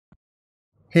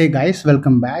Hey guys,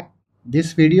 welcome back.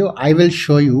 This video I will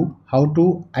show you how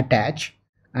to attach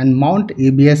and mount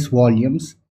EBS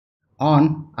volumes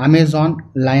on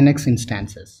Amazon Linux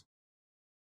instances.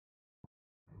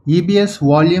 EBS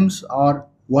volumes are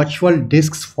virtual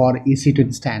disks for EC2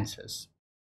 instances.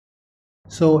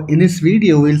 So in this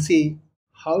video we'll see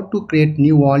how to create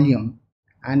new volume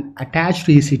and attach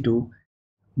to EC2,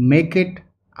 make it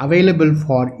available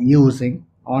for using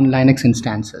on Linux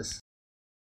instances.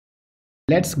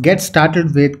 Let's get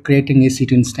started with creating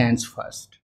EC2 instance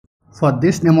first. For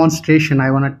this demonstration, I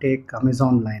want to take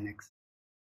Amazon Linux.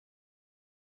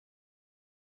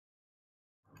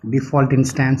 Default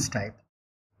instance type,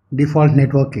 default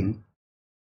networking,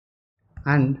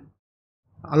 and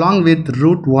along with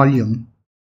root volume.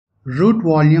 Root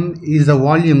volume is a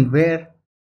volume where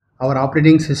our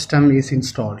operating system is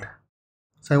installed.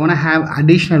 So I want to have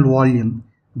additional volume.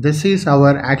 This is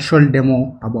our actual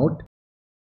demo about.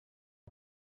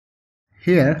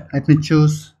 Here, let me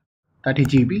choose 30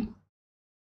 GB.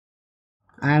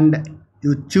 And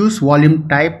you choose volume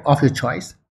type of your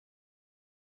choice.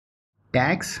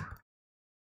 Tags.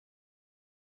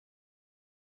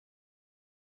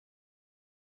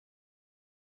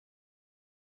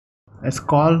 Let's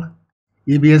call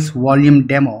EBS volume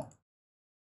demo.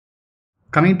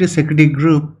 Coming to security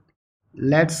group,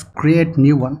 let's create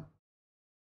new one.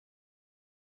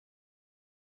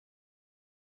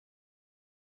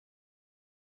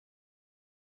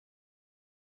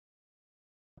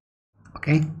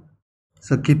 Okay,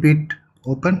 so keep it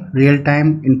open. Real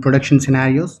time in production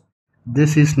scenarios,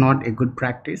 this is not a good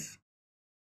practice.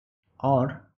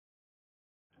 Or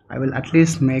I will at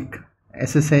least make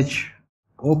SSH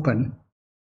open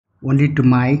only to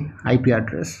my IP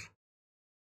address.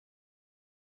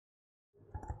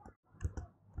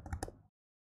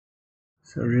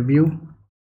 So review,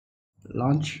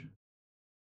 launch.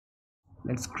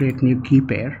 Let's create new key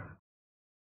pair.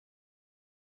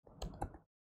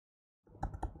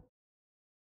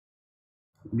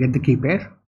 Get the key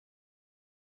pair.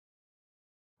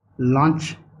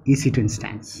 Launch EC2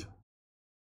 instance.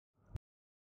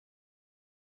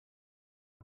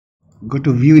 Go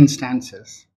to view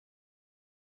instances.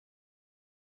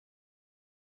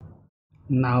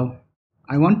 Now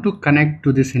I want to connect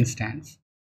to this instance.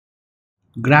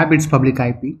 Grab its public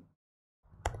IP.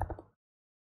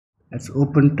 Let's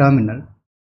open terminal.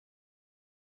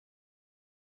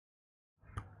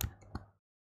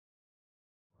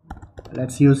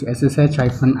 Let's use SSH-I,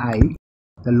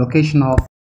 the location of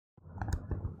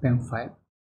PEM file.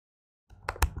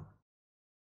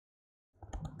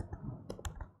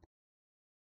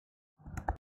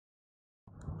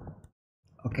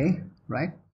 Okay,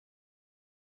 right?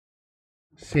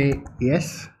 Say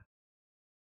yes.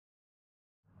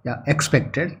 Yeah,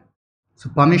 expected. So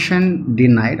permission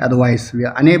denied, otherwise we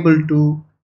are unable to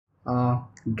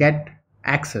get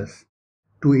access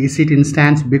to EC2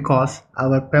 instance because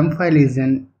our PEM file is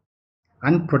in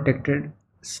unprotected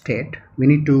state. We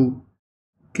need to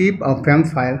keep our PEM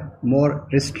file more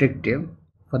restrictive.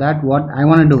 For that, what I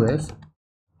want to do is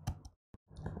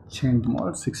change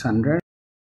mode 600.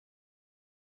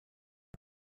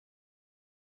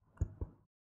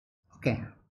 Okay,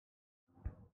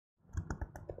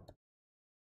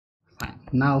 fine.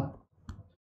 Now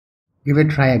give it a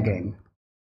try again.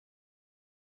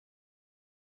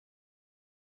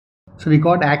 So we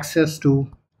got access to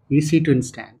EC2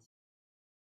 instance.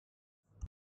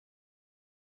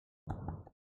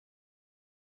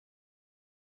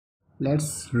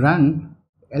 Let's run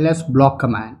ls block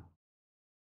command,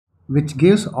 which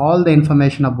gives all the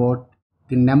information about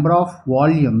the number of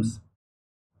volumes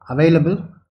available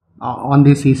on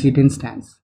this EC2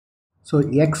 instance. So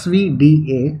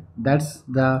xvda, that's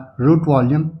the root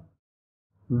volume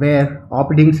where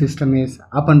operating system is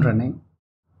up and running.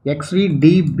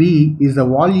 xvdb is the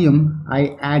volume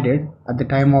I added at the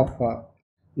time of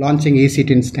launching EC2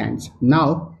 instance.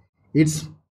 Now its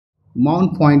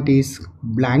mount point is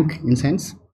blank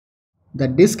instance. The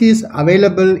disk is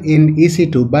available in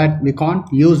EC2, but we can't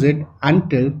use it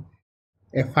until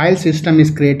a file system is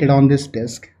created on this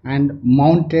disk and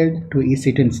mounted to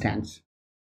EC2 instance.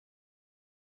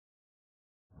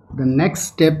 The next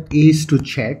step is to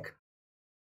check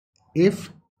if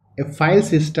a file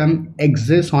system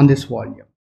exists on this volume.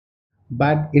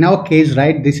 But in our case,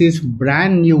 right, this is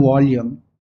brand new volume.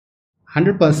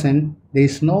 100% there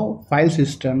is no file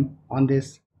system on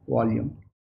this volume.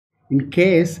 In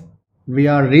case we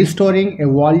are restoring a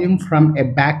volume from a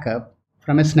backup,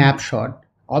 from a snapshot,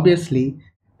 obviously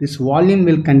this volume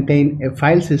will contain a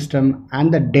file system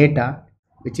and the data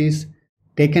which is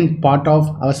taken part of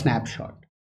our snapshot.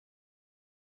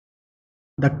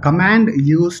 The command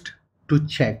used to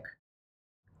check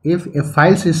if a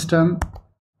file system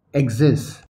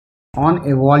exists on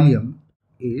a volume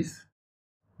is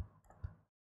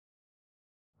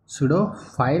sudo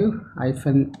file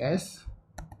 -s,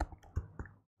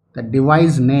 the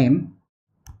device name.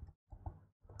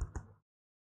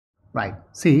 Right,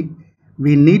 see,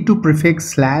 we need to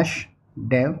prefix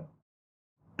 /dev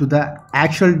to the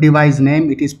actual device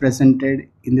name it is presented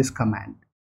in this command.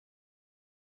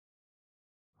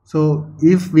 So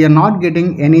if we are not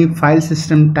getting any file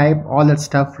system type, all that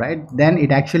stuff, right, then it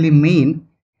actually means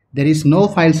there is no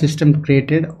file system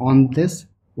created on this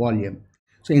volume.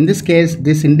 So in this case,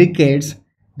 this indicates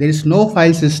there is no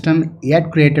file system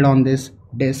yet created on this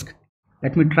disk.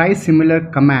 Let me try similar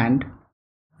command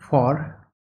for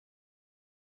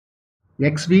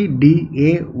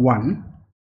xvda1.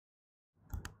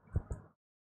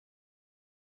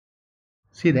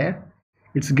 See there,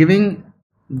 it's giving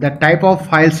the type of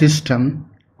file system,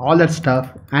 all that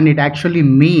stuff, and it actually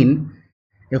mean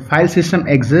a file system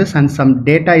exists and some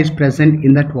data is present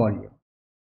in that volume.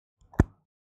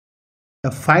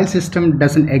 The file system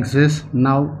doesn't exist.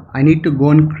 Now I need to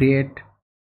go and create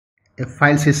a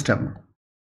file system.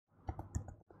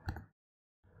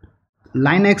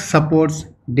 Linux supports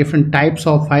different types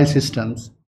of file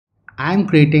systems. I'm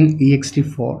creating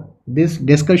ext4. This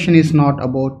discussion is not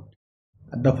about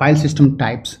the file system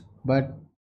types, but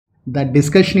the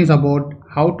discussion is about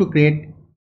how to create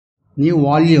new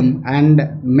volume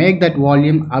and make that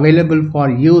volume available for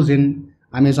use in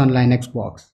Amazon Linux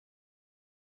box.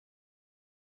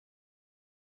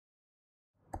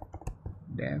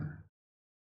 There.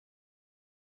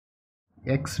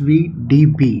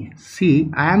 xvdb. See,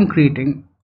 I am creating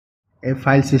a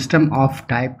file system of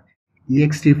type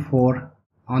ext4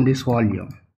 on this volume.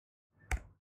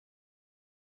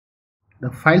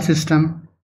 The file system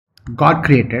got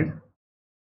created.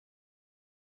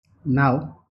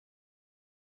 Now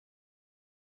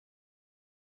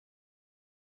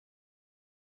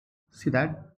see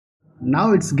that,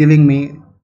 now it's giving me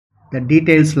the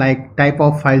details like type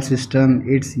of file system,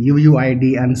 its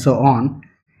UUID and so on.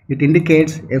 It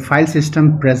indicates a file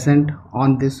system present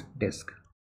on this disk.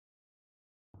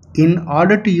 In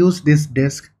order to use this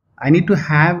disk, I need to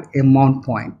have a mount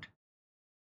point.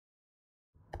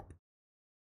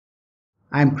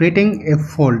 I am creating a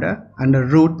folder under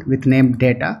root with name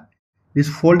data. This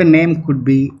folder name could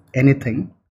be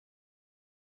anything.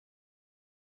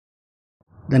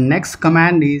 The next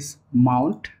command is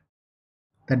mount.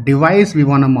 The device we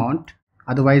want to mount,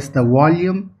 otherwise the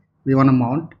volume we want to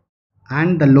mount,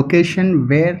 and the location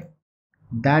where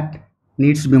that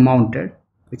needs to be mounted,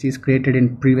 which is created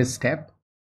in previous step.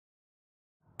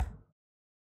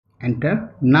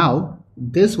 Enter. Now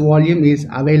this volume is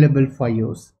available for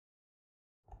use.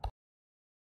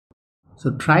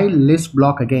 So try list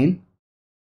block again.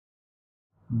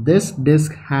 This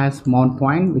disk has mount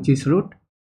point, which is root.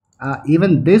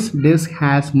 Even this disk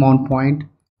has mount point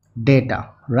data.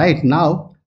 Right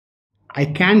now I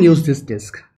can use this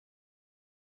disk.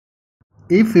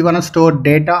 If we want to store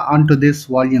data onto this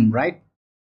volume, right,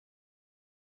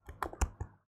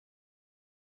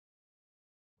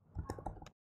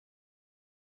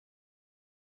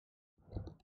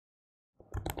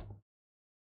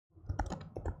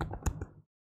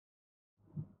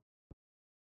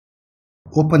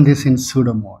 open this in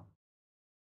sudo mode.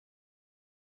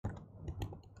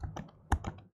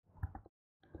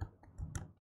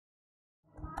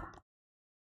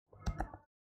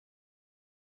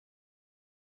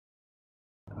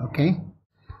 Okay,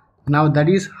 now that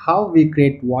is how we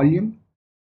create volume.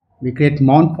 We create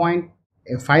mount point,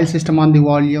 a file system on the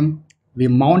volume. We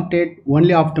mount it.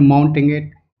 Only after mounting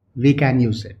it we can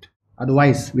use it.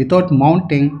 Otherwise, without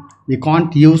mounting, we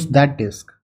can't use that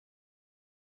disk.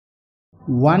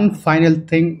 One final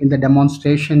thing in the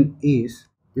demonstration is,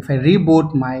 if I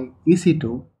reboot my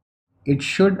EC2, it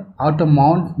should auto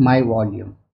mount my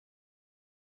volume.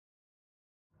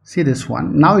 See this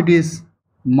one, now it is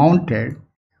mounted,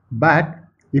 but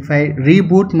if I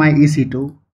reboot my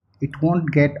EC2, it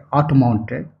won't get auto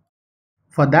mounted.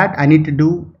 For that I need to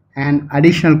do an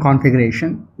additional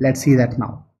configuration. Let's see that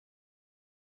now.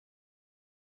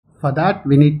 For that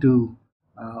we need to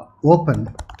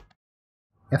open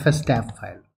fstab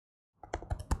file.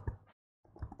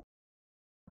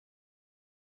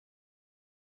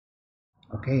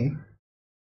 Okay,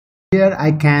 here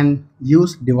I can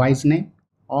use device name,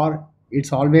 or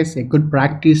it's always a good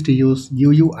practice to use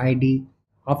UUID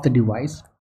of the device.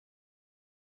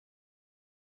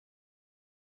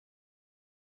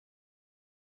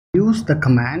 Use the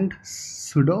command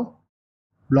sudo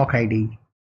block id.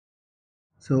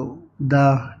 So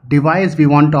the device we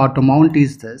want to auto mount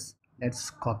is this.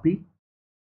 Let's copy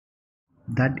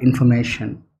that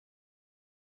information.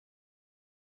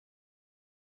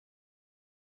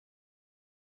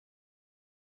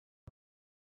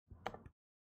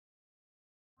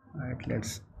 All right,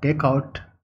 let's take out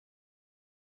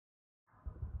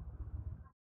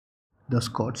those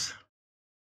codes.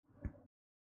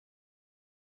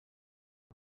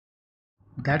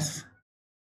 That's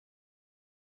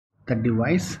the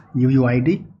device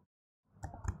UUID.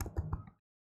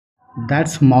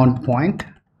 That's mount point.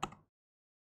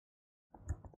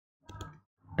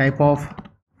 Type of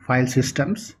file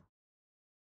systems.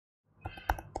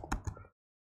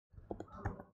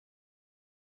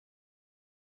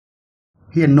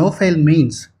 Here no fail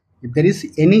means if there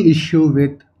is any issue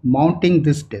with mounting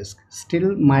this disk,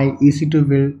 still my EC2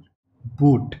 will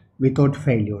boot without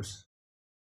failures.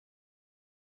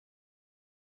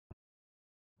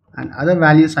 And other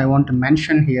values I want to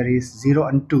mention here is 0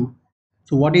 and 2.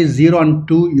 So what is 0 and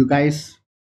 2? You guys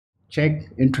check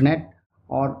internet,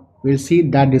 or we'll see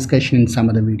that discussion in some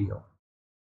other video.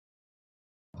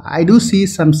 I do see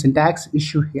some syntax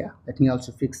issue here. Let me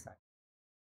also fix that.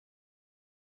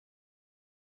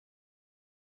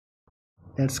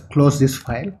 Let's close this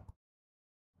file.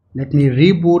 Let me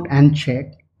reboot and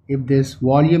check if this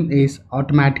volume is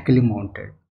automatically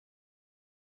mounted.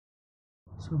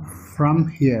 So from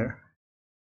here,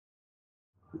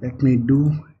 let me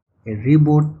do a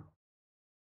reboot.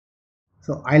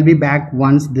 So I'll be back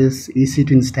once this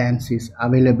EC2 instance is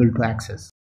available to access.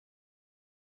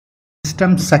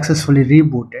 System successfully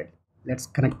rebooted. Let's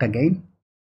connect again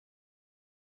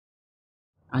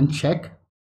and check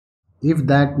if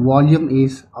that volume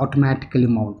is automatically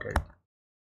mounted.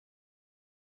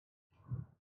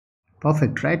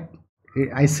 Perfect, right?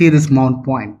 I see this mount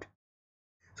point.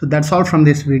 So that's all from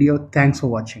this video. Thanks for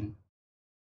watching.